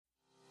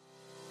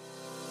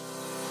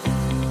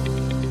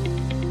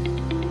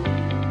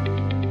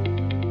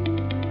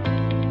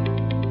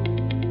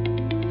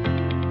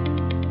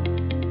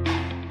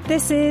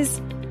This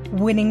is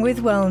Winning with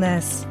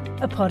Wellness,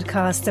 a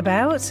podcast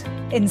about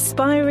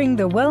inspiring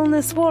the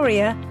wellness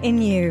warrior in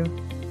you.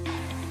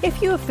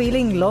 If you are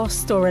feeling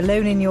lost or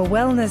alone in your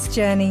wellness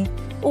journey,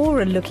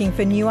 or are looking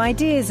for new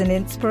ideas and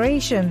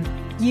inspiration,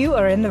 you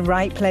are in the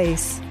right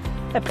place.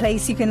 A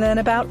place you can learn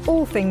about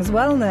all things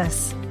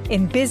wellness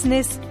in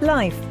business,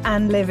 life,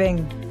 and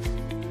living.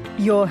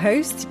 Your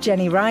host,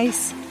 Jenny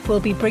Rice, will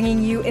be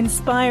bringing you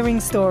inspiring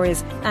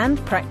stories and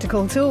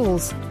practical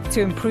tools to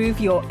improve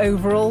your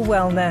overall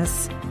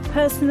wellness,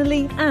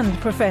 personally and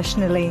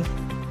professionally.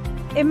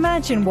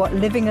 Imagine what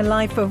living a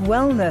life of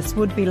wellness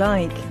would be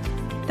like.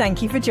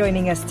 Thank you for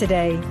joining us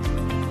today.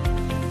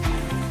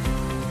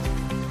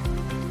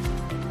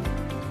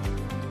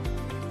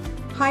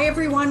 Hi,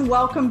 everyone.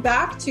 Welcome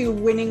back to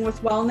Winning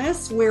with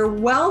Wellness, where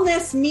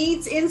wellness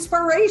meets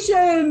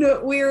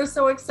inspiration. We are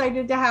so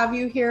excited to have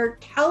you here.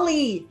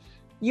 Kelly,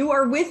 you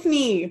are with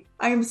me.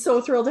 I am so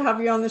thrilled to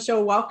have you on the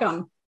show.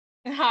 Welcome.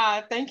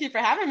 Thank you for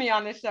having me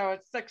on the show.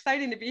 It's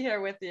exciting to be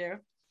here with you.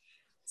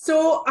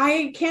 So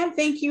I can't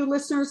thank you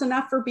listeners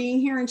enough for being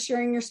here and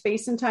sharing your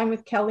space and time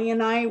with Kelly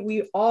and I.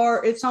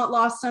 It's not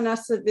lost on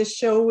us that this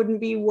show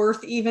wouldn't be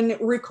worth even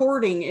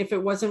recording if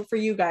it wasn't for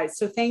you guys.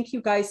 So thank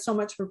you guys so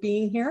much for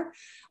being here.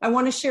 I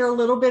want to share a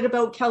little bit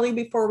about Kelly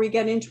before we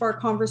get into our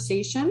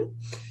conversation.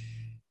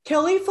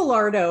 Kelly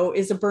Filardo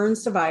is a burn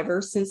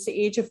survivor since the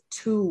age of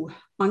 2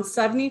 on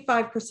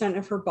 75%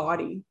 of her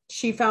body.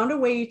 She found a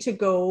way to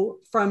go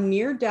from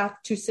near death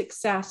to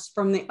success,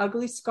 from the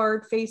ugly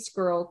scarred face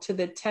girl to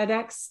the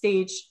TEDx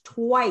stage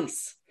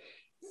twice.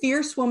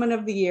 Fierce Woman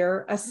of the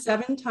Year, a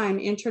 7-time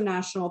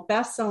international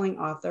best-selling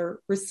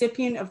author,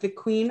 recipient of the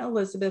Queen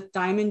Elizabeth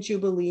Diamond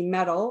Jubilee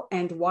Medal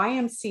and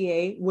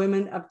YMCA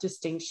Women of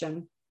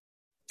Distinction.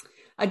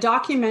 A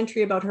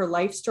documentary about her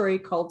life story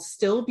called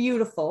Still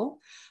Beautiful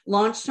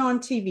launched on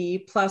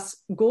TV, plus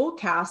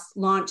Goalcast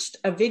launched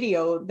a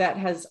video that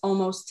has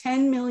almost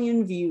 10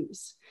 million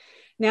views.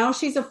 Now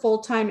she's a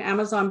full-time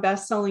Amazon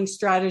best-selling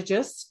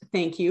strategist.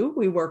 Thank you.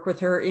 We work with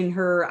her in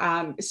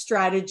her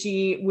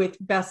strategy with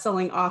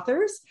best-selling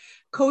authors,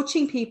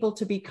 coaching people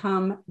to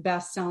become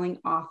best-selling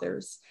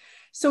authors.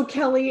 So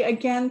Kelly,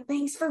 again,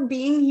 thanks for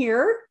being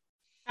here.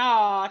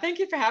 Oh, thank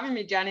you for having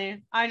me,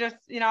 Jenny.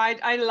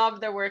 I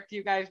love the work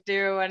you guys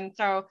do. And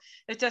so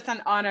it's just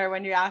an honor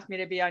when you asked me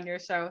to be on your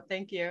show.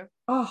 Thank you.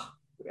 Oh,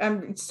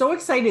 I'm so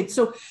excited.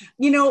 So,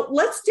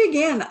 let's dig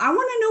in. I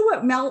want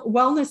to know what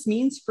wellness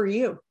means for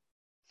you.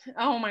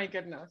 Oh my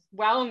goodness.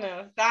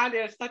 Wellness. That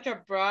is such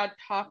a broad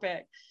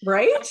topic.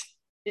 Right?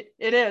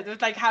 It is.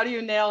 It's like, how do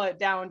you nail it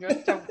down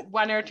just to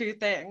one or two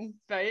things,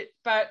 right?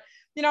 But,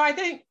 I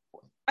think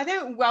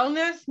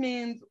wellness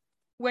means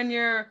when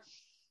you're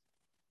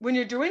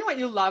doing what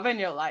you love in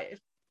your life,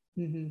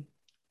 mm-hmm.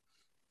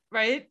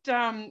 right?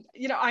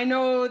 I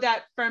know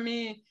that for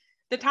me,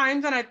 the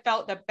times when I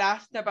felt the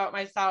best about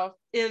myself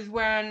is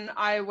when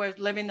I was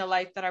living the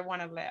life that I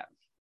want to live.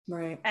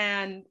 Right.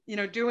 And,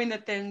 doing the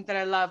things that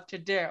I love to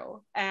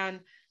do.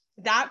 And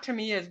that to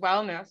me is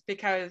wellness,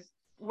 because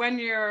when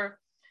you're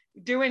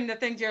doing the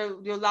things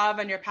you love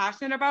and you're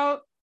passionate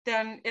about,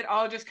 then it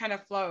all just kind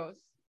of flows.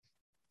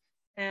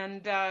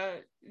 And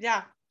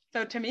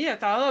so to me,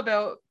 it's all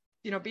about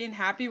being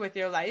happy with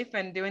your life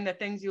and doing the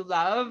things you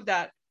love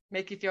that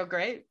make you feel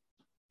great.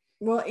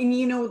 Well,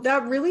 and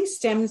that really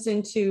stems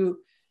into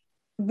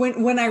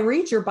when I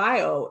read your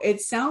bio,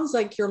 it sounds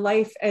like your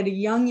life at a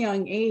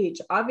young age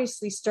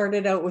obviously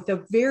started out with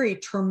a very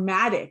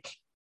traumatic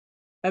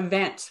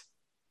event,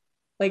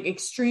 like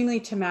extremely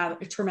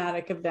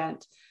traumatic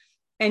event.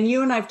 And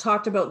you and I've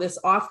talked about this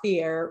off the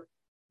air.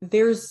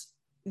 There's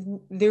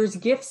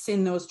gifts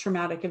in those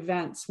traumatic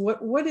events.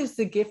 What is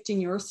the gift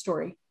in your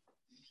story?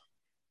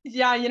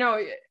 Yeah,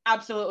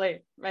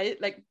 absolutely. Right.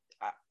 Like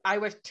I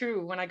was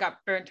 2 when I got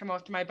burnt to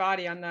most of my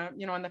body on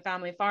the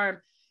family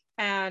farm.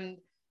 And,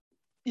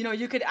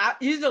 you could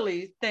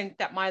easily think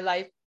that my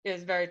life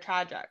is very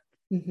tragic.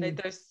 Mm-hmm. Like,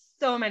 there's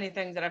so many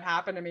things that have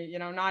happened to me,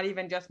 not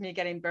even just me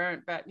getting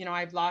burnt, but,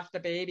 I've lost a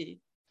baby,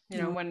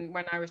 Mm-hmm.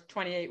 when I was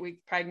 28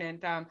 weeks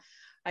pregnant.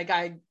 I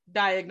got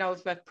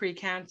diagnosed with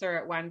pre-cancer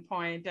at one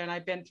point, and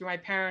I've been through my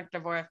parents'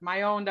 divorce,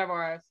 my own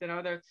divorce.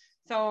 There's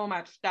so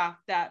much stuff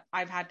that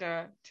I've had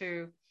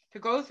to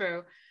go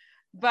through.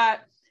 But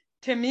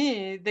to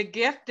me, the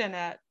gift in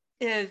it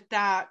is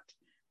that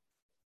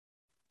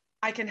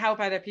I can help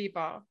other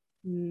people.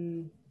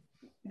 Mm.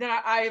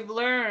 That I've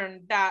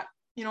learned that,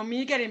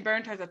 me getting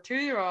burnt as a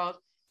 2-year-old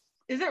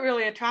isn't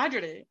really a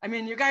tragedy. I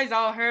mean, you guys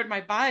all heard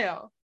my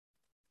bio,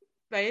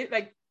 right?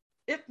 Like,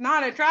 it's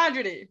not a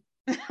tragedy.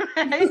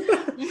 Right?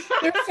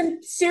 There's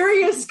some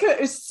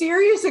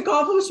serious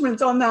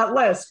accomplishments on that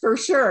list for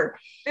sure.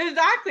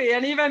 Exactly.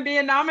 And even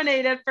being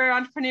nominated for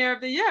Entrepreneur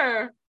of the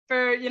Year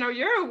for,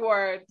 your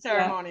award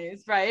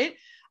ceremonies, yeah. Right?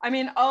 I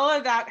mean, all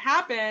of that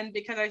happened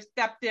because I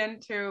stepped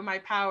into my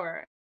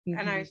power. Mm-hmm.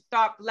 And I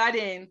stopped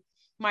letting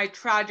my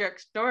tragic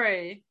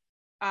story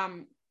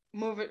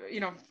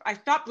I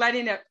stopped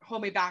letting it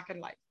hold me back in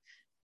life.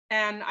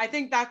 And I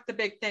think that's the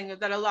big thing, is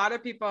that a lot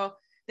of people,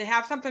 they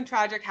have something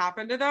tragic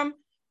happen to them,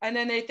 and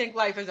then they think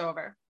life is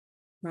over.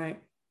 Right.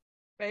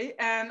 Right.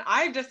 And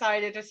I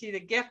decided to see the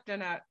gift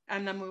in it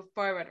and then move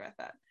forward with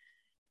it.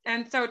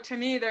 And so to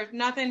me, there's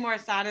nothing more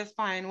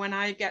satisfying when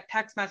I get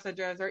text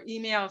messages or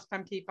emails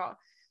from people.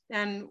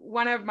 And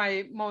one of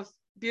my most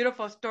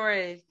beautiful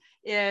stories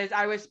is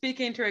I was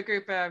speaking to a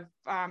group of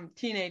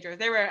teenagers.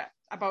 They were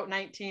about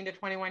 19 to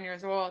 21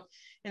 years old,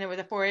 and it was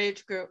a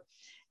 4-H group.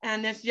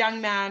 And this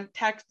young man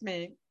texted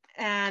me,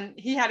 and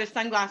he had his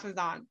sunglasses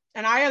on.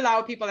 And I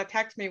allow people to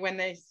text me when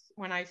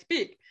I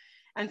speak.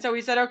 And so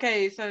he said,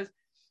 okay, he says,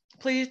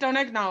 please don't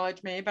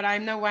acknowledge me, but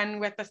I'm the one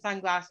with the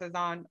sunglasses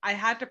on. I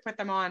had to put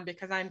them on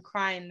because I'm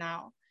crying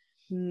now.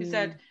 He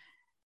said,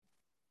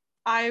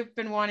 I've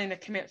been wanting to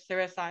commit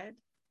suicide,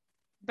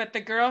 but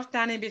the girl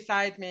standing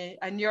beside me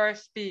and your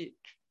speech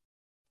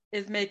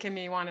is making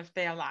me want to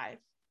stay alive.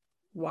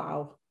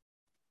 Wow.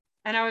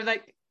 And I was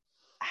like,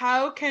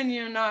 how can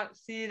you not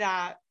see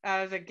that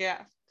as a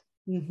gift?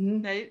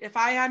 Right? If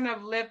I hadn't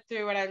have lived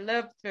through what I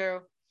lived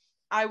through,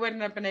 I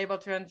wouldn't have been able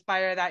to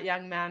inspire that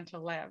young man to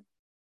live.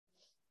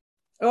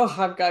 Oh,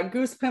 I've got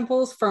goose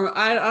pimples from,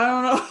 I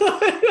don't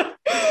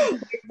know.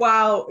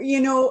 Wow. You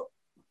know,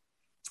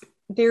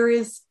 there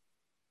is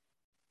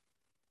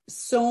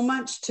so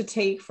much to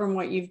take from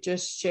what you've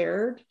just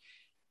shared.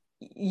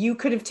 You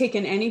could have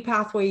taken any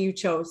pathway you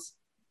chose,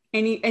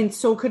 and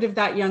so could have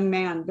that young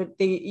man, but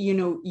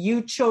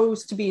you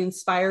chose to be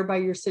inspired by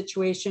your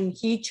situation.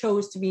 He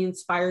chose to be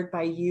inspired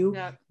by you.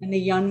 Yeah. And the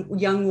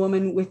young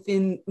woman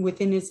within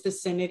his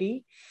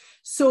vicinity.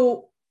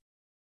 So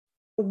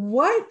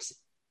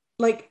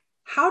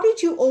how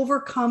did you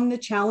overcome the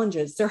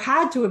challenges? There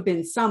had to have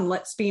been some,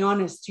 let's be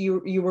honest.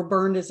 You were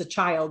burned as a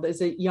child,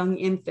 as a young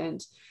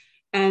infant,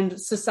 and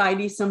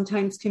society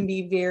sometimes can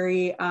be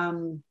very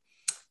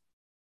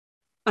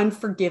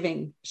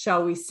unforgiving,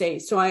 shall we say.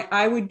 So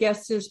I would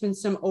guess there's been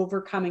some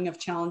overcoming of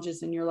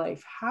challenges in your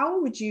life. How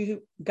would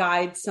you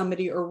guide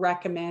somebody or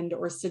recommend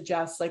or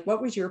suggest,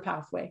 what was your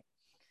pathway?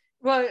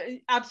 Well,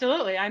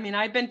 absolutely. I mean,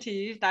 I've been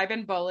teased, I've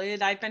been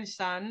bullied, I've been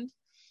shunned.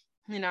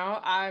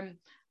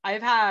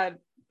 I've had,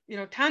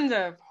 tons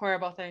of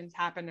horrible things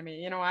happen to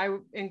me.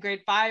 In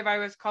grade 5, I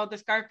was called the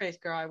Scarface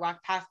girl. I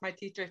walked past my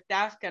teacher's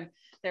desk and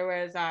there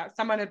was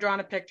someone had drawn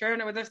a picture,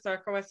 and it was a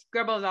circle with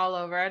scribbles all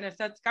over it, and it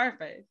said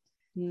Scarface.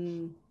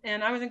 And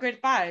I was in grade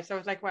 5, so I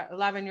was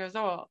 11 years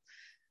old.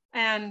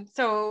 And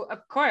so,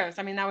 of course,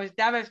 I mean, that was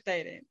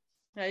devastating,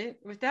 right?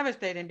 It was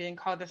devastating being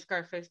called the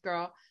Scarface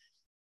girl.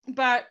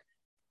 But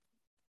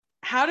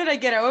how did I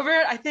get over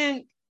it? I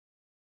think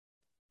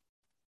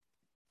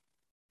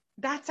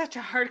that's such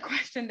a hard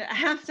question to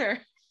answer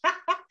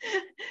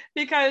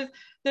because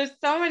there's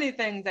so many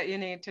things that you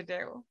need to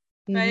do,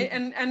 right?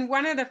 And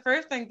one of the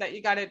first things that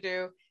you got to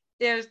do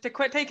is to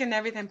quit taking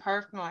everything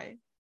personally,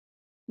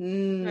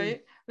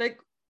 right?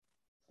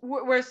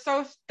 We're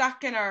so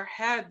stuck in our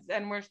heads,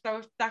 and we're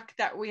so stuck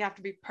that we have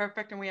to be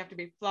perfect and we have to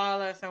be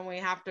flawless and we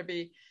have to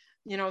be,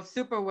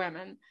 super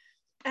women,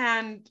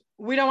 and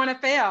we don't want to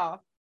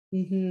fail,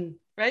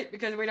 right?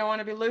 Because we don't want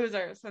to be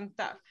losers and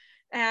stuff.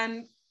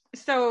 And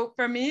so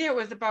for me, it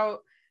was about,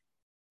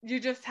 you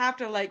just have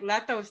to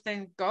let those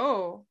things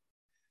go,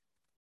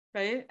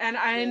 right? And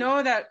I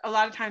know that a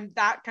lot of times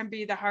that can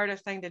be the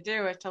hardest thing to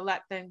do, is to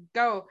let things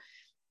go.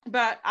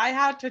 But I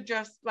had to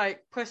just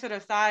push it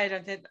aside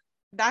and say,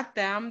 that's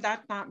them,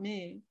 that's not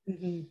me,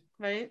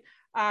 right?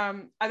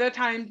 Other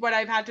times what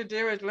I've had to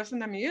do is listen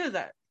to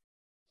music.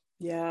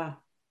 Yeah.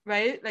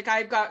 Right?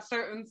 I've got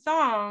certain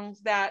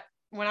songs that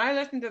when I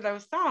listen to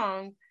those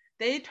songs,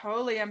 they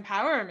totally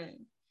empower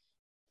me.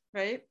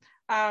 Right?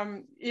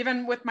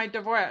 Even with my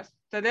divorce.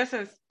 So this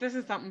is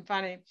something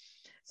funny.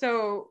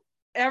 So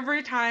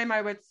every time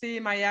I would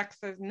see my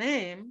ex's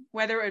name,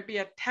 whether it would be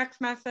a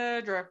text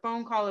message or a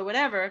phone call or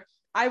whatever,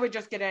 I would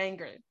just get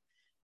angry.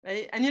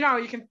 Right? And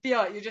you can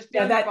feel it. You just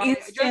feel that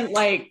instant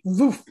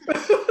woof.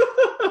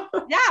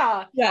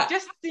 Yeah.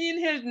 Just seeing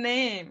his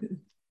name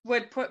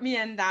would put me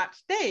in that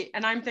state.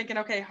 And I'm thinking,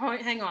 okay,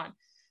 hang on.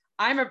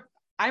 I'm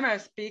a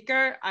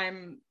speaker.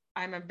 I'm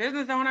a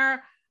business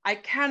owner. I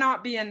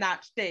cannot be in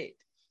that state.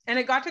 And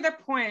it got to the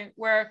point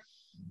where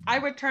I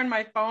would turn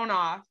my phone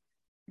off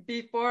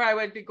before I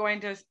would be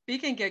going to a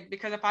speaking gig,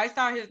 because if I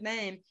saw his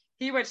name,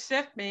 he would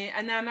shift me,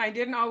 and then I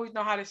didn't always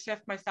know how to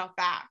shift myself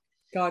back.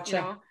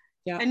 Gotcha.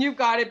 Yeah. And you've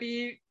got to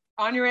be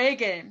on your A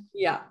game.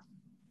 Yeah.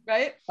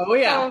 Right? Oh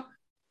yeah.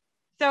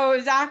 So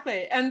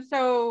exactly. And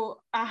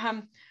so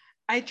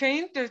I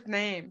changed his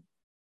name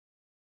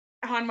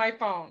on my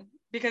phone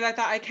because I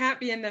thought, I can't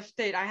be in this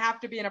state. I have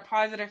to be in a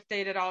positive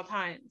state at all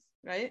times,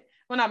 right?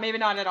 Well, maybe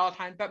not at all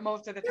times, but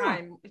most of the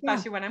time,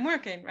 especially when I'm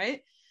working,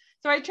 right?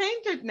 So I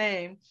changed his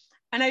name,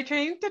 and I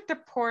changed it to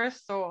Poor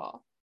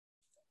Soul.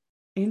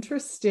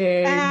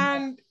 Interesting.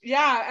 And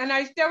and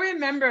I still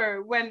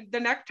remember when the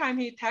next time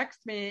he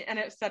texted me and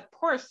it said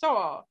Poor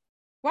Soul.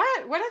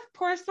 What does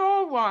Poor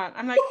Soul want?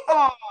 I'm like,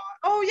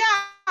 oh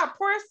yeah,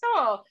 Poor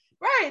Soul.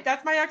 Right,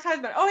 that's my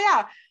ex-husband. Oh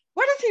yeah,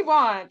 what does he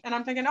want? And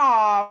I'm thinking,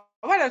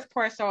 what does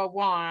Poor Soul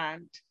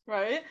want?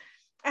 Right?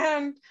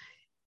 And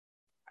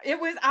it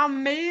was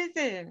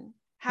amazing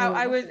how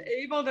I was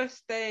able to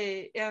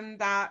stay in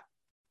that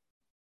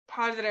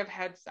positive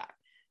headset.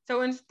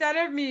 So instead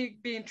of me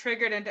being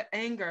triggered into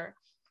anger,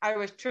 I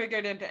was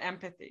triggered into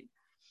empathy.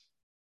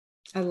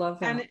 I love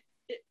that. And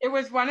it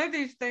was one of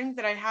these things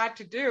that I had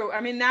to do.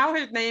 I mean, now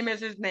his name is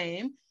his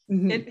name.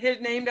 His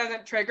name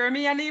doesn't trigger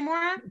me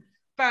anymore.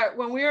 But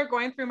when we were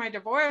going through my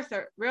divorce,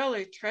 it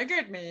really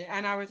triggered me.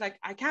 And I was like,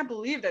 I can't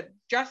believe that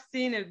just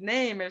seeing his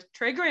name is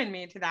triggering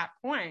me to that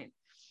point.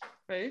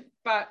 Right.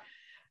 But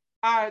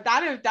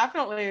that is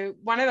definitely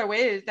one of the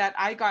ways that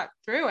I got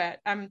through it.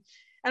 And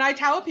I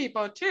tell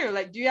people too,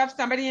 like, do you have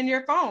somebody in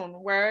your phone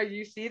where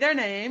you see their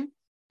name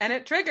and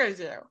it triggers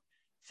you?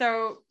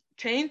 So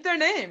change their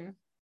name,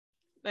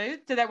 right?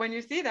 So that when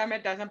you see them,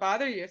 it doesn't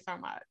bother you so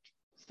much.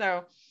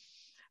 So,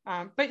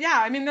 but yeah,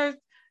 I mean,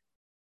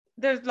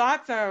 there's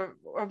lots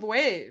of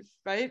ways,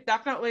 right?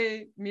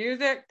 Definitely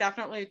music,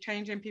 definitely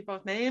changing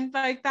people's names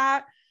like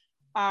that.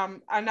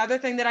 Another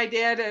thing that I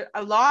did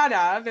a lot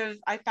of is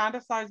I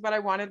fantasized what I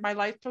wanted my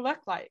life to look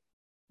like.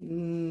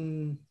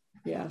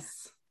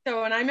 Yes.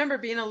 So when I remember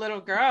being a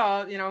little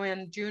girl,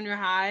 in junior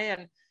high,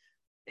 and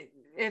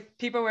if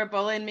people were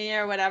bullying me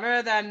or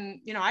whatever,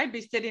 then, I'd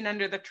be sitting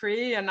under the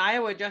tree and I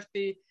would just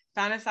be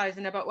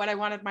fantasizing about what I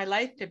wanted my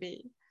life to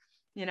be,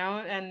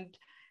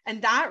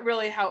 and that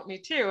really helped me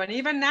too. And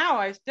even now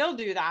I still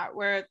do that,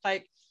 where it's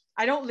like,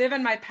 I don't live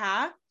in my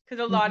past,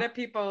 because a lot of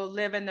people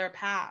live in their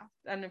past.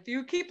 And if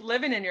you keep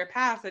living in your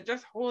past, it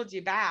just holds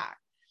you back.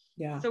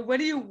 Yeah. So what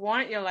do you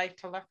want your life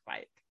to look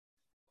like?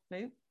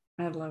 Right?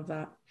 I love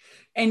that.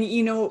 And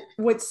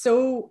what's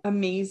so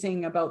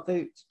amazing about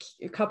a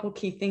couple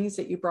key things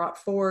that you brought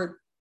forward,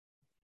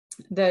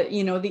 that,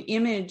 the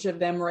image of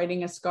them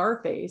writing a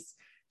Scarface,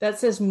 that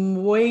says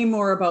way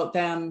more about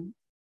them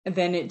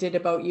than it did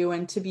about you.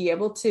 And to be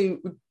able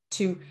to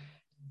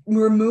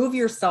remove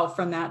yourself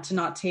from that, to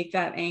not take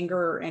that anger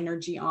or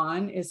energy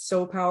on, is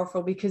so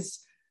powerful, because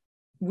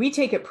we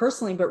take it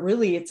personally, but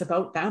really it's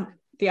about them.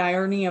 The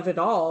irony of it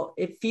all,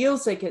 it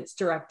feels like it's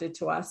directed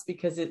to us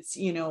because it's,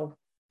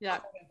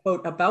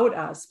 quote, about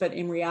us, but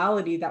in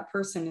reality, that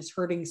person is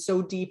hurting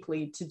so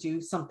deeply to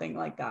do something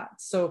like that.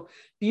 So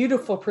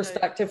beautiful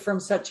perspective from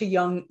such a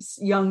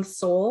young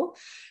soul.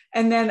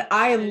 And then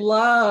I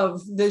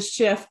love the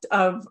shift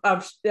of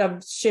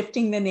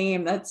shifting the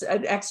name. That's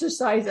an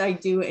exercise I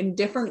do in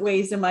different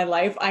ways in my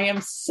life. I am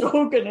so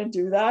going to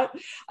do that.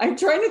 I'm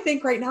trying to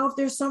think right now if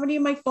there's somebody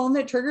in my phone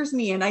that triggers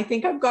me, and I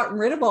think I've gotten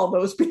rid of all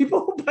those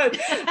people, but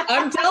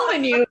I'm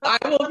telling you, I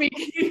will be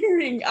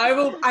hearing,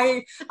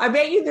 I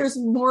bet you there's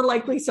more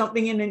likely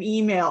something in an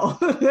email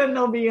than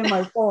they'll be in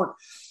my phone.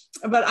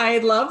 But I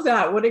love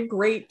that. What a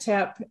great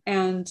tip.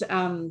 And,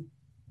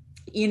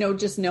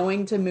 just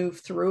knowing to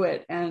move through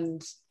it.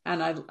 And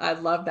I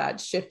love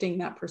that, shifting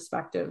that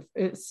perspective.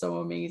 It's so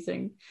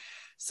amazing.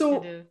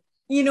 So,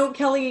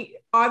 Kelly,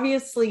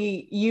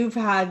 obviously you've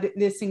had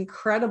this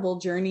incredible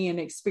journey and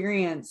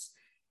experience.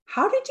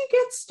 How did you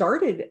get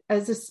started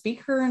as a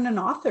speaker and an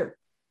author?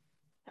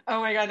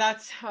 Oh my God,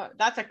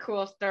 that's a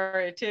cool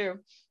story too.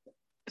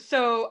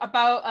 So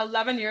about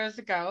 11 years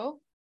ago,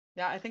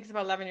 I think it's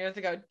about 11 years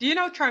ago. Do you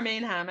know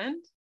Charmaine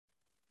Hammond?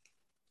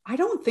 I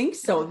don't think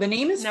so. The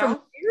name is familiar,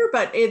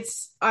 but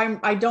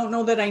I don't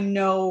know that I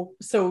know.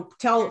 So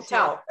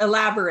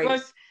elaborate.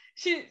 Her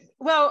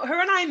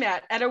and I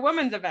met at a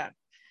women's event.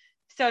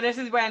 So this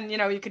is when,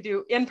 you could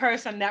do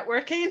in-person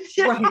networking.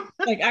 Right.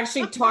 Like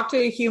actually talk to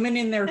a human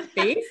in their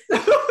face.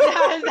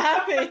 Yeah,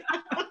 exactly.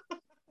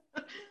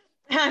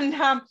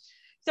 And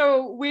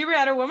so we were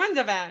at a women's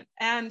event,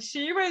 and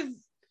she was,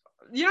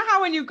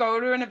 how when you go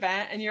to an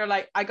event and you're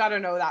like, I got to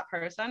know that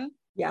person.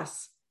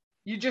 Yes.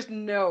 You just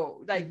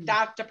know, like,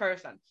 that's the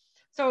person.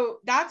 So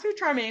that's who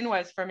Charmaine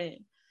was for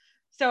me.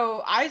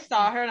 So I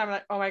saw her and I'm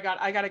like, oh my God,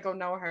 I got to go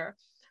know her.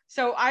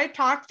 So I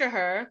talked to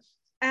her,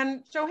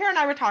 and so her and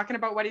I were talking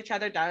about what each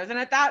other does. And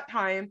at that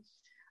time,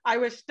 I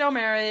was still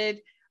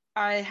married.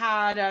 I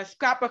had a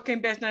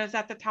scrapbooking business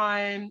at the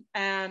time.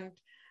 And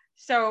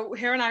so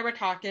her and I were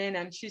talking,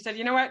 and she said,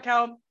 you know what,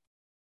 Kel,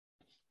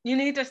 you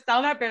need to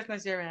sell that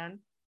business you're in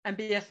and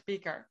be a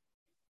speaker.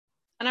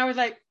 And I was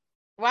like,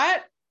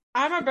 what?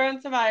 I'm a burn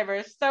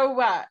survivor. So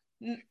what?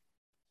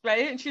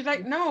 Right? And she's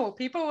like, no,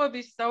 people will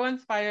be so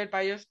inspired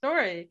by your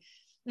story.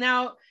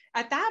 Now,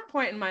 at that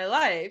point in my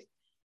life,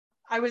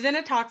 I was in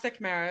a toxic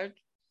marriage.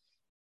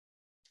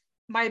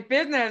 My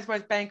business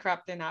was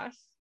bankrupting us.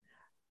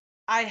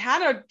 I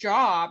had a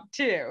job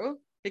too,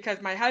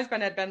 because my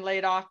husband had been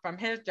laid off from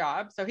his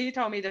job. So he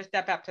told me to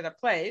step up to the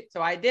plate.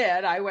 So I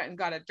did. I went and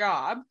got a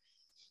job.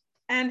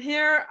 And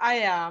here I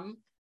am.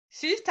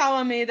 She's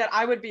telling me that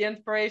I would be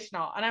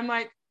inspirational. And I'm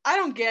like, I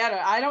don't get it.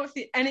 I don't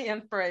see any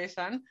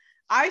inspiration.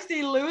 I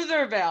see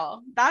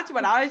Loserville. That's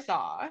what I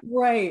saw.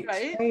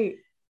 Right.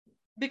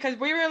 Because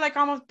we were like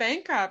almost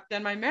bankrupt,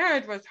 and my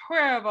marriage was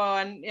horrible,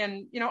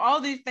 and all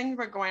these things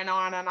were going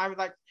on, and I was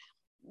like,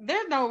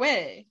 there's no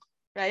way,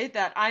 right,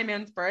 that I'm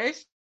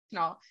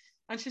inspirational.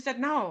 And she said,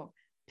 no,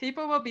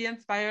 people will be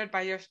inspired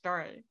by your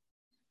story.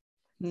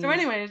 So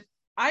anyways,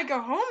 I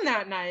go home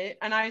that night,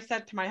 and I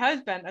said to my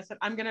husband, I said,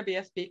 I'm going to be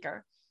a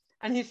speaker.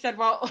 And he said,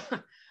 well,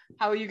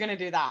 how are you going to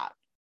do that?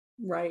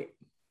 Right.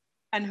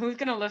 and who's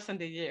going to listen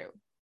to you?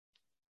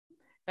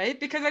 Right?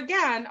 Because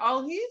again,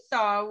 all he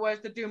saw was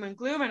the doom and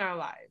gloom in our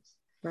lives.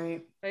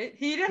 Right. Right?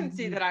 He didn't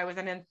see that I was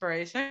an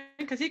inspiration,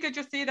 because he could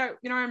just see that,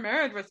 our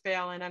marriage was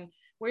failing and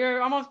we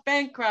were almost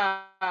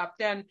bankrupt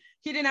and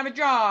he didn't have a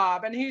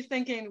job. And he's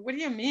thinking, what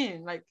do you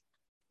mean? Like,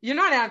 you're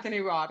not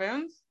Anthony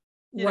Robbins.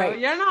 You know,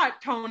 you're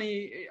not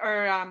Tony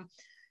or,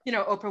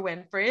 Oprah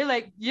Winfrey.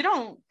 Like, you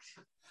don't,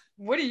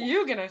 what are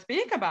you going to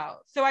speak about?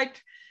 So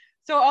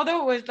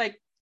although it was like,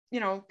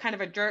 kind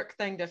of a jerk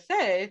thing to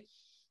say,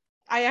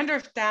 I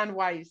understand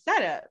why he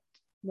said it.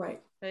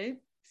 Right. Right.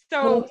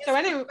 So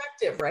anyway,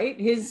 perspective, right?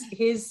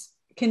 His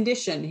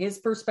condition, his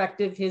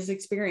perspective, his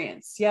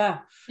experience. Yeah.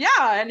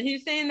 Yeah. And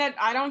he's saying that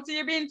I don't see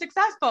you being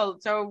successful.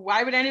 So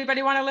why would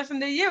anybody want to listen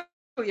to you?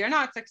 You're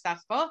not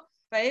successful.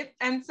 Right.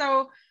 And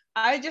so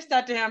I just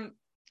said to him,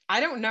 I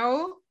don't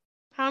know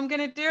how I'm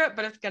going to do it,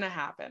 but it's going to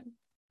happen.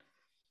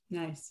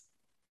 Nice.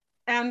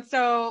 And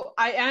so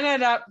I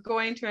ended up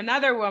going to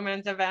another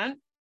women's event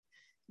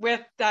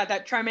with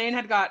that Charmaine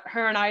had got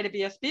her and I to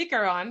be a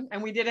speaker on,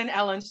 and we did an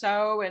Ellen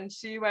show, and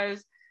she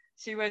was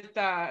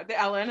the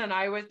Ellen and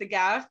I was the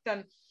guest.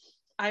 And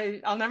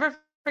I'll never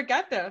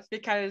forget this,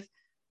 because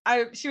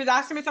she was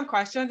asking me some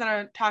questions and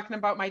I was talking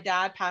about my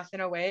dad passing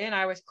away, and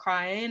I was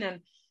crying,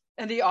 and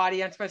the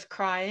audience was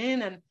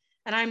crying, and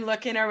I'm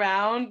looking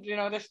around,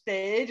 the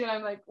stage, and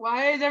I'm like,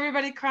 why is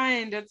everybody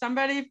crying? Did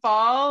somebody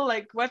fall?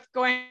 Like, what's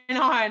going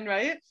on?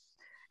 Right.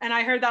 And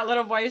I heard that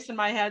little voice in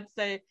my head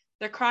say,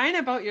 they're crying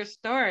about your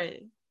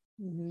story.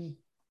 Mm-hmm.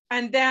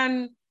 And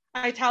then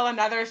I tell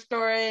another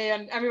story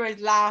and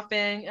everybody's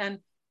laughing. And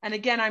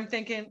again, I'm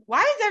thinking,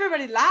 why is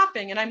everybody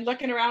laughing? And I'm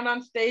looking around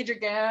on stage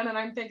again, and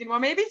I'm thinking, well,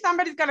 maybe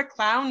somebody's got a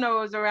clown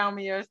nose around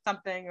me or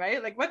something,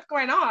 right? Like, what's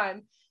going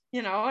on?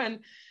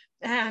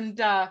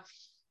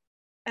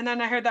 And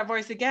then I heard that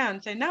voice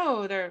again say,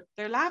 no, they're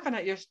laughing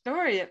at your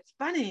story. It's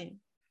funny.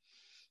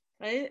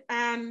 Right.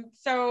 And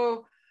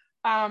so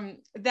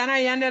then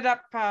I ended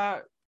up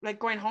like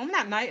going home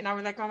that night, and I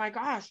was like, oh my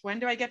gosh, when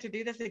do I get to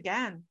do this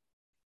again?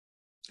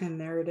 And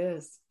there it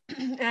is.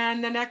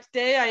 And the next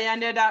day I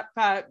ended up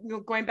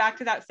going back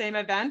to that same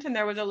event, and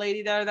there was a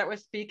lady there that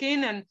was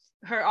speaking, and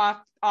her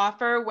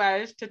offer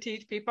was to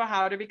teach people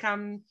how to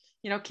become,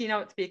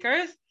 keynote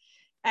speakers.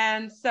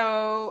 And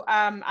so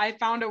I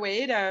found a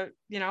way to,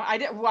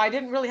 I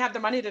didn't really have the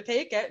money to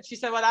take it. She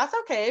said, well, that's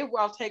okay.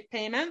 We'll take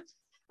payment.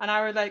 And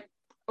I was like,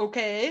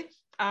 okay.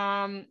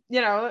 And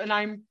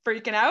I'm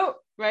freaking out,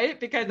 right?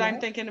 Because I'm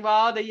thinking,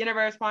 well, the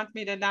universe wants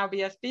me to now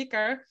be a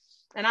speaker.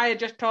 And I had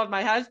just told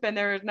my husband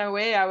there was no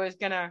way I was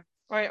going to,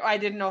 or I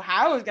didn't know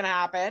how it was going to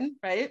happen,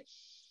 right?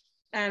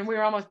 And we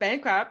were almost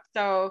bankrupt.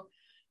 So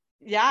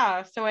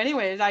yeah. So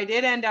anyways, I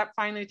did end up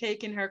finally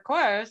taking her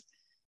course.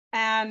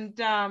 And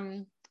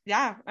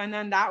and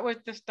then that was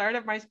the start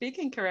of my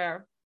speaking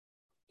career.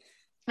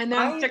 And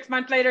then 6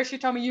 months later, she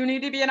told me, you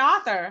need to be an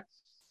author.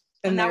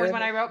 And that was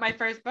when I wrote my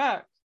first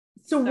book.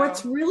 So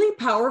what's really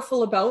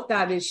powerful about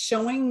that is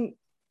showing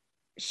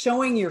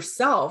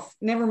yourself,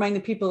 never mind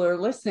the people that are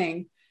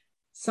listening.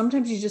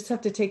 Sometimes you just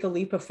have to take a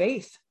leap of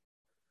faith.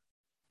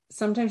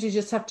 Sometimes you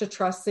just have to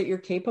trust that you're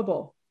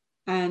capable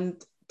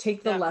and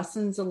take the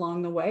lessons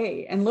along the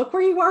way. And look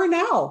where you are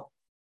now.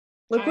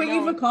 Look what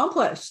you've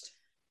accomplished.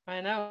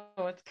 I know.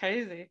 It's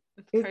crazy.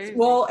 It's crazy.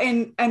 Well,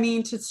 and I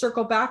mean, to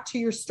circle back to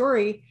your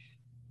story,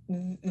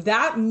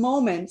 that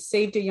moment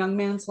saved a young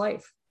man's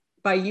life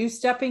by you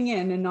stepping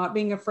in and not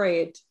being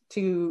afraid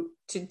to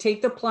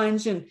take the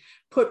plunge and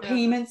put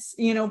payments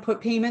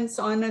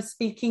on a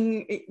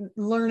speaking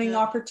learning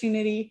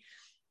opportunity.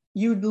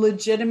 You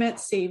legitimate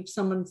saved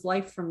someone's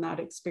life from that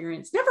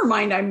experience. Never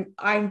mind,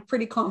 I'm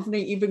pretty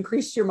confident you've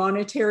increased your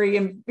monetary,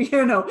 and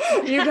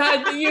you've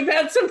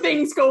had some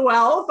things go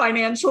well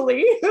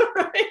financially,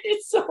 right?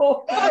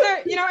 So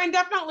and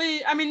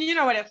definitely, I mean, you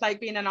know what it's like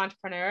being an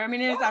entrepreneur. I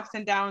mean, there's ups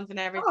and downs and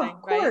everything,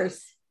 of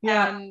course. Right?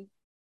 Yeah.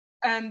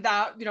 And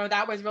that,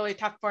 that was really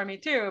tough for me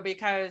too,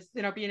 because,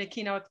 being a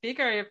keynote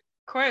speaker, of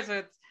course,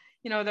 it's,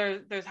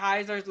 there's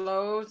highs, there's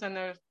lows, and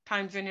there's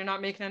times when you're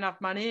not making enough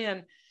money.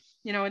 And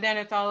then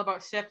it's all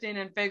about shifting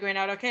and figuring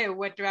out, okay,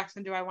 what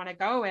direction do I want to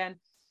go in?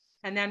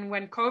 And then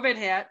when COVID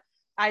hit,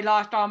 I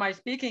lost all my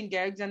speaking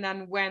gigs, and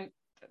then went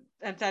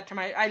and said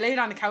I laid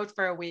on the couch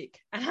for a week,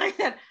 and I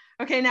said,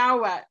 okay, now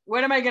what?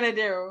 What am I going to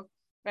do?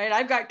 Right?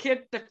 I've got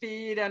kids to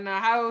feed and a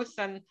house,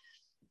 and,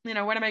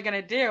 what am I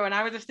going to do? And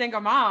I was a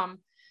single mom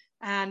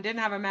and didn't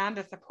have a man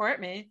to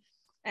support me,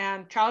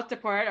 and child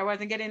support. I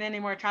wasn't getting any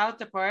more child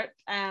support.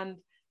 And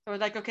so I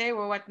was like, okay,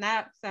 well, what's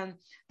next? And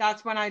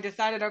that's when I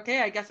decided,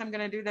 okay, I guess I'm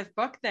going to do this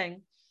book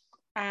thing.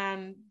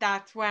 And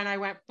that's when I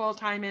went full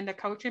time into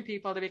coaching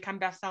people to become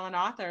best-selling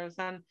authors.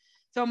 And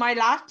so my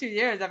last 2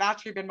 years have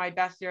actually been my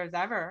best years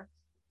ever,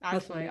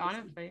 actually,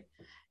 honestly.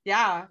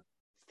 Yeah.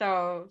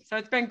 So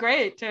it's been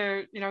great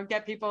to,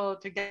 get people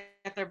to get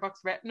their books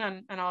written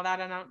and all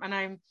that. And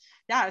I'm,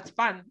 it's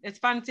fun. It's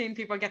fun seeing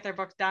people get their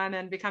books done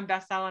and become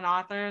best-selling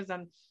authors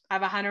and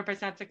have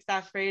 100%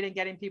 success rate in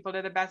getting people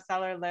to the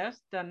bestseller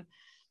list. And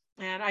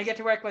I get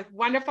to work with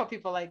wonderful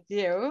people like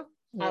you,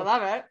 I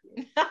love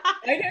it.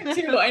 I do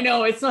too. I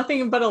know it's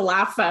nothing but a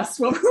laugh fest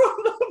when we're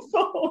on the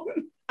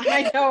phone.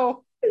 I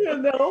know. You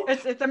know,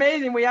 it's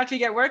amazing. We actually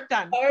get work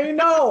done. I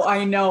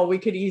know. We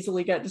could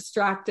easily get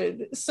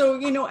distracted. So,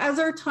 as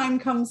our time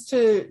comes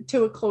to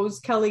a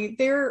close, Kelly,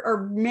 there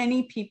are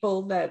many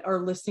people that are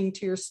listening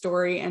to your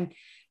story, and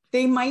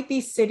they might be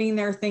sitting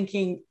there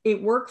thinking,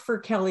 it worked for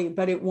Kelly,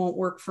 but it won't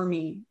work for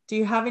me. Do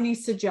you have any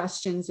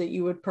suggestions that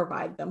you would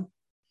provide them?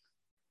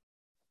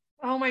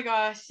 Oh my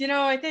gosh.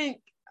 I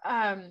think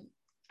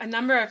a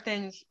number of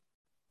things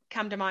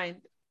come to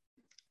mind.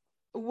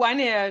 One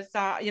is,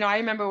 I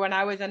remember when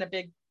I was in a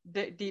big,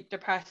 deep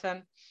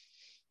depression,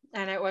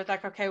 and it was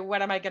like, okay,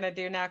 what am I going to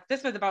do next?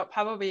 This was about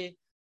probably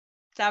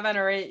 7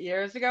 or 8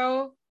 years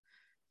ago.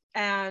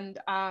 And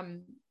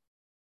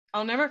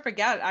I'll never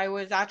forget, I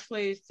was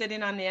actually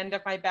sitting on the end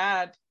of my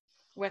bed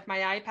with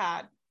my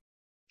iPad,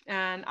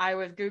 and I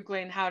was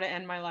Googling how to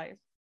end my life.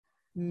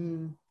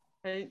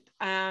 Right?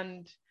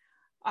 And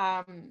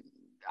I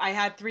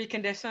had 3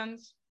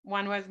 conditions.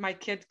 One was my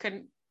kids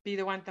couldn't be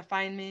the one to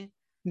find me.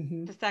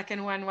 The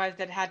second one was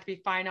that it had to be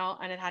final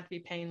and it had to be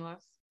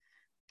painless.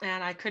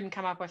 And I couldn't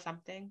come up with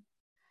something.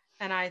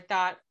 And I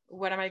thought,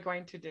 what am I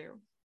going to do?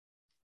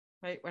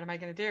 Right? What am I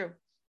going to do?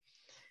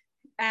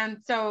 And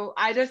so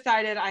I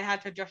decided I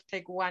had to just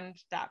take one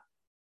step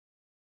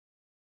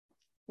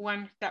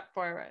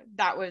forward.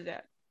 That was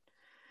it.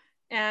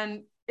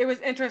 And it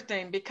was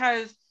interesting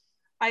because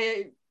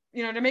to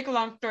make a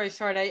long story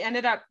short, I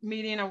ended up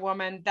meeting a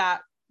woman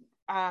that,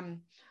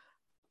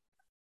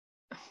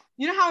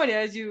 you know how it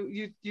is,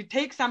 you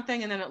take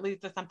something and then it leads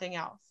to something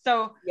else.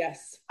 So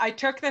yes, I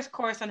took this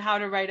course on how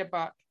to write a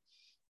book.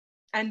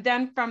 And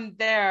then from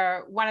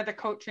there, one of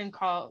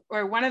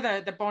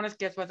the bonus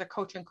gifts was a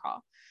coaching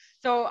call.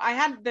 So I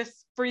had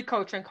this free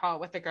coaching call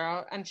with a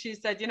girl, and she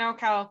said,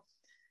 Cal,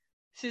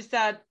 she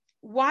said,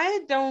 why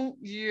don't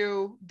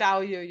you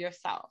value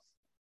yourself?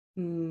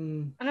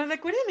 And I was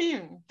like, what do you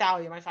mean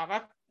value myself?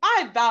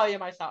 I value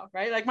myself,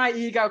 right? Like my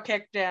ego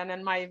kicked in,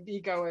 and my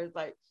ego is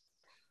like,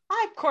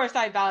 of course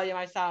I value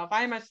myself.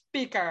 I'm a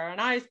speaker, and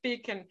I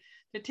speak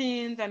to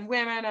teens and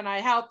women, and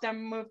I help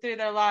them move through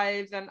their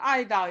lives, and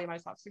I value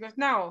myself. She goes,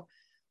 no.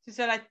 She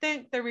said, I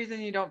think the reason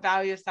you don't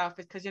value yourself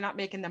is because you're not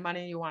making the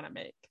money you want to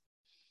make.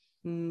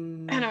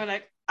 And I was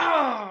like,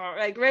 oh,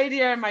 like right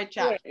here in my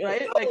chest,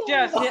 right? Like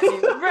just hit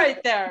me right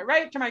there,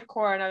 right to my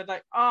core. And I was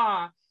like,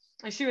 oh.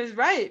 And she was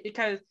right,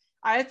 because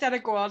I had set a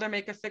goal to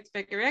make a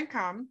 6-figure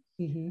income,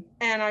 and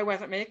I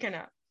wasn't making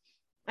it.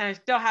 And I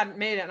still hadn't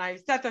made it. And I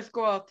set this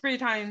goal 3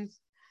 times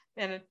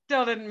and it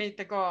still didn't meet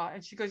the goal.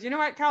 And she goes, you know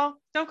what, Cal,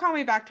 don't call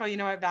me back till you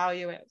know what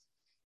value is.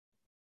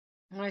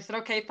 And I said,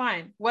 okay,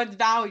 fine. What's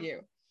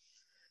value?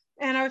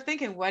 And I was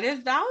thinking, what is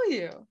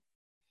value?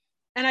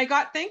 And I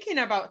got thinking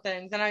about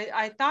things. And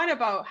I thought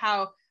about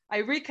how I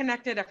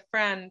reconnected a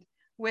friend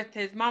with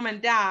his mom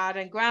and dad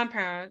and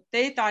grandparents.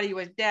 They thought he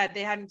was dead.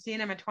 They hadn't seen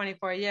him in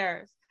 24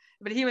 years.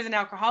 But he was an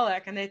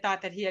alcoholic, and they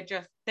thought that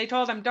they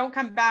told him, don't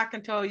come back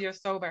until you're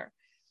sober.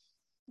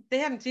 They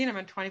hadn't seen him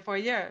in 24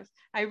 years.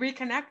 I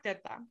reconnected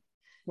them.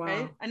 Wow.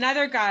 Right?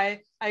 Another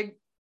guy, I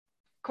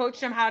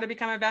coached him how to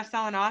become a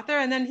best-selling author,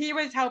 and then he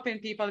was helping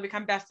people to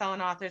become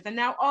best-selling authors. And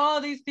now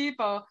all these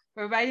people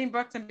were writing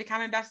books and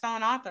becoming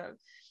best-selling authors.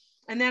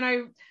 And then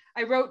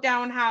I wrote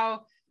down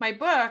how my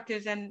book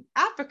is in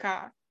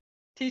Africa,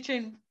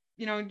 teaching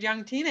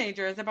young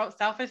teenagers about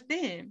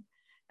self-esteem.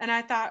 And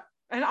I thought,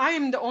 and I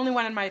am the only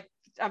one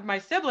of my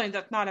siblings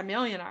that's not a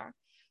millionaire.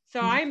 So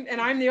I'm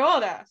the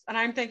oldest, and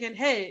I'm thinking,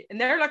 hey, and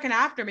they're looking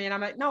after me. And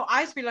I'm like, no,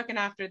 I should be looking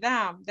after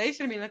them. They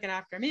shouldn't be looking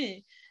after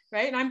me.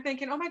 Right. And I'm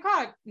thinking, oh my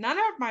God, none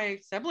of my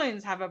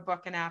siblings have a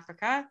book in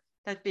Africa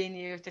that's being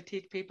used to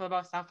teach people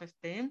about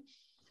self-esteem.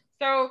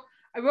 So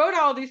I wrote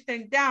all these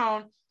things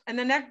down, and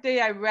the next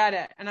day I read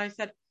it, and I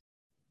said,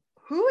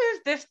 who is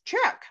this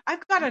chick?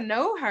 I've got to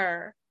know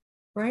her.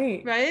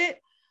 Right. Right.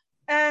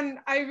 And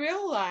I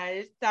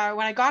realized that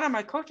when I got on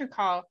my coaching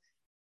call,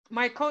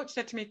 my coach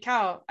said to me,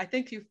 Cal, I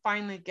think you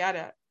finally get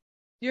it.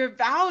 Your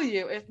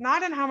value is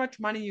not in how much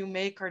money you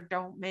make or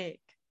don't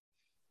make.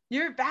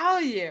 Your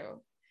value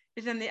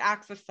is in the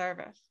acts of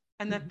service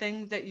and the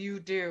things that you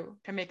do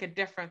to make a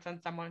difference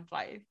in someone's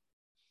life.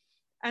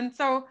 And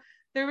so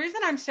the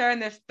reason I'm sharing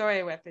this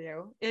story with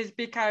you is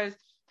because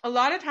a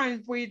lot of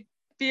times we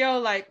feel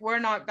like we're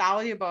not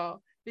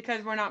valuable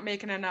because we're not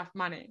making enough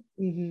money.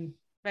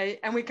 Right?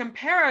 And we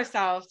compare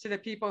ourselves to the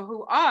people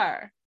who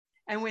are,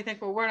 and we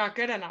think, well, we're not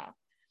good enough.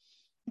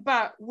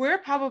 But we're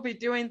probably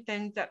doing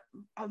things that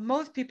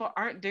most people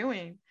aren't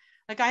doing.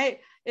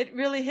 Like it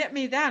really hit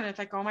me then. It's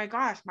like, oh my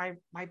gosh, my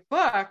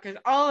book is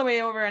all the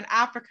way over in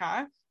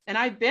Africa. And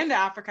I've been to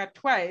Africa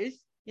twice,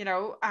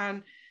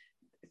 and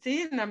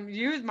seeing them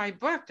use my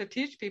book to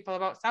teach people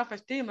about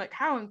self-esteem, like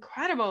how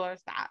incredible is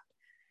that?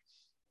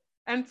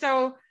 And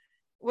so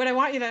what I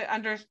want you to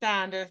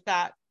understand is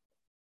that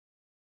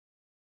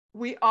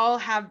we all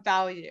have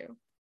value.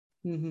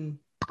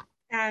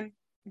 And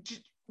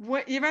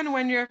even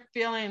when you're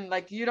feeling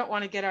like you don't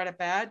want to get out of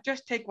bed,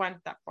 just take one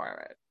step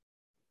forward.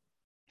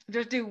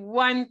 Just do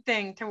one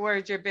thing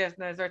towards your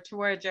business or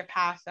towards your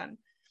passion.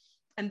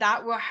 And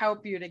that will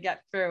help you to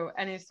get through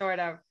any sort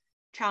of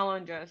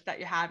challenges that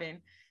you're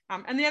having.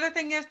 And the other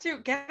thing is to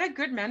get a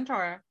good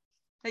mentor.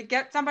 Like,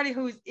 get somebody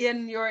who's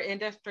in your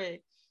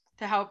industry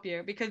to help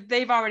you, because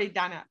they've already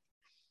done it.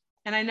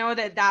 And I know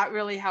that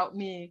really helped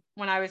me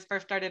when I was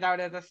first started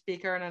out as a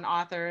speaker and an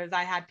author, is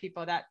I had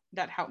people that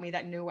helped me,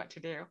 that knew what to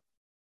do.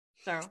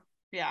 So,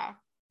 yeah.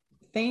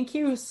 Thank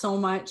you so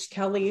much,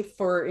 Kelly,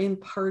 for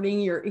imparting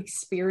your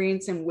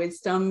experience and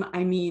wisdom.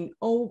 I mean,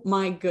 oh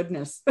my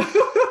goodness.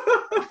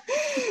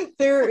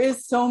 There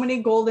is so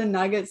many golden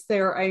nuggets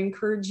there. I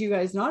encourage you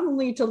guys not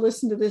only to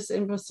listen to this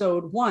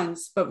episode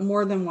once, but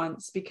more than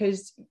once,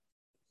 because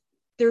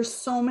there's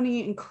so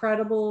many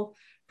incredible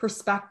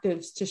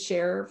perspectives to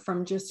share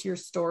from just your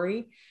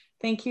story.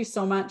 Thank you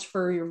so much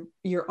for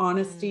your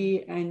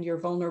honesty and your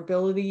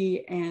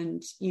vulnerability,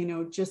 and,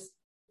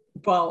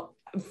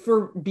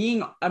 for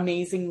being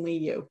amazingly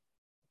you.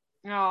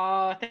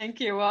 Oh, thank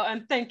you. Well,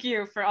 and thank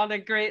you for all the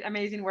great,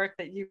 amazing work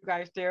that you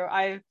guys do.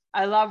 I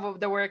love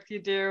the work you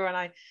do.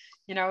 And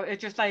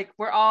it's just like,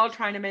 we're all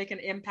trying to make an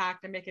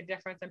impact and make a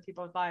difference in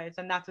people's lives.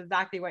 And that's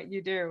exactly what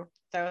you do.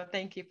 So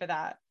thank you for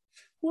that.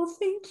 Well,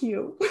 thank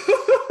you. Yeah.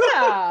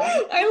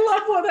 I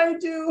love what I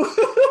do.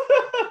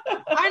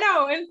 I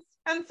know.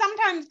 And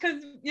sometimes,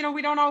 because,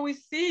 we don't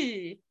always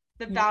see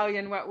the value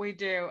in what we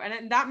do.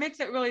 And that makes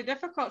it really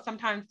difficult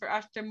sometimes for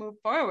us to move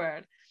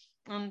forward.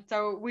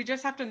 So we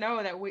just have to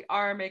know that we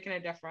are making a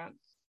difference.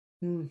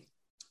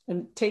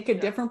 And take a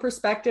different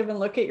perspective and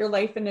look at your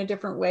life in a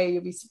different way.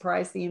 You'll be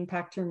surprised the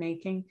impact you're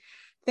making.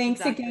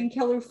 Thanks again,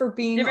 Kelly, for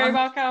being You're very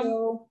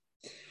welcome.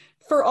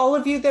 For all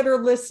of you that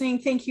are listening,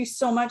 thank you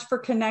so much for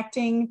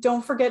connecting.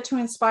 Don't forget to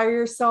inspire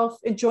yourself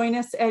and join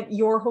us at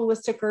Your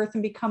Holistic Earth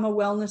and become a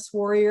wellness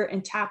warrior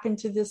and tap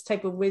into this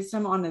type of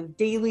wisdom on a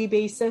daily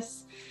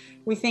basis.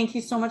 We thank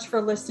you so much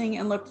for listening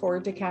and look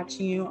forward to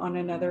catching you on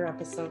another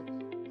episode.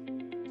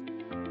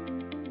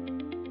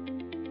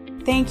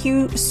 Thank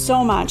you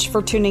so much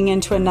for tuning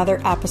into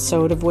another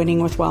episode of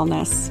Winning with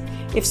Wellness.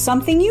 If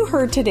something you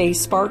heard today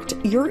sparked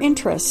your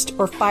interest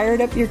or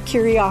fired up your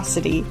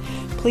curiosity,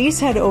 please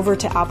head over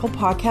to Apple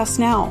Podcasts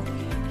now,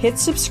 hit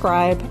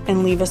subscribe,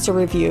 and leave us a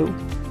review.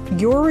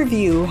 Your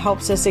review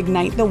helps us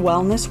ignite the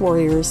wellness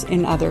warriors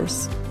in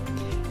others.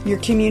 Your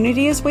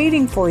community is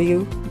waiting for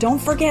you. Don't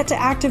forget to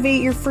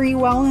activate your free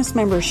wellness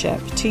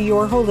membership to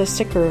Your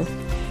Holistic Earth.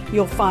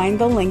 You'll find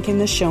the link in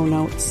the show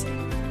notes.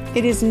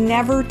 It is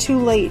never too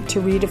late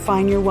to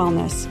redefine your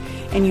wellness,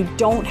 and you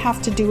don't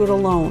have to do it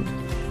alone.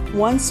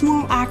 One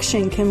small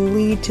action can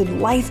lead to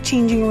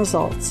life-changing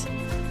results.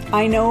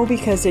 I know,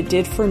 because it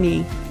did for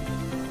me.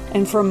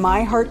 And from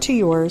my heart to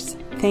yours,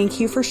 thank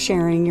you for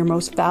sharing your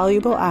most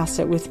valuable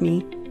asset with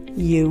me,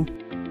 you.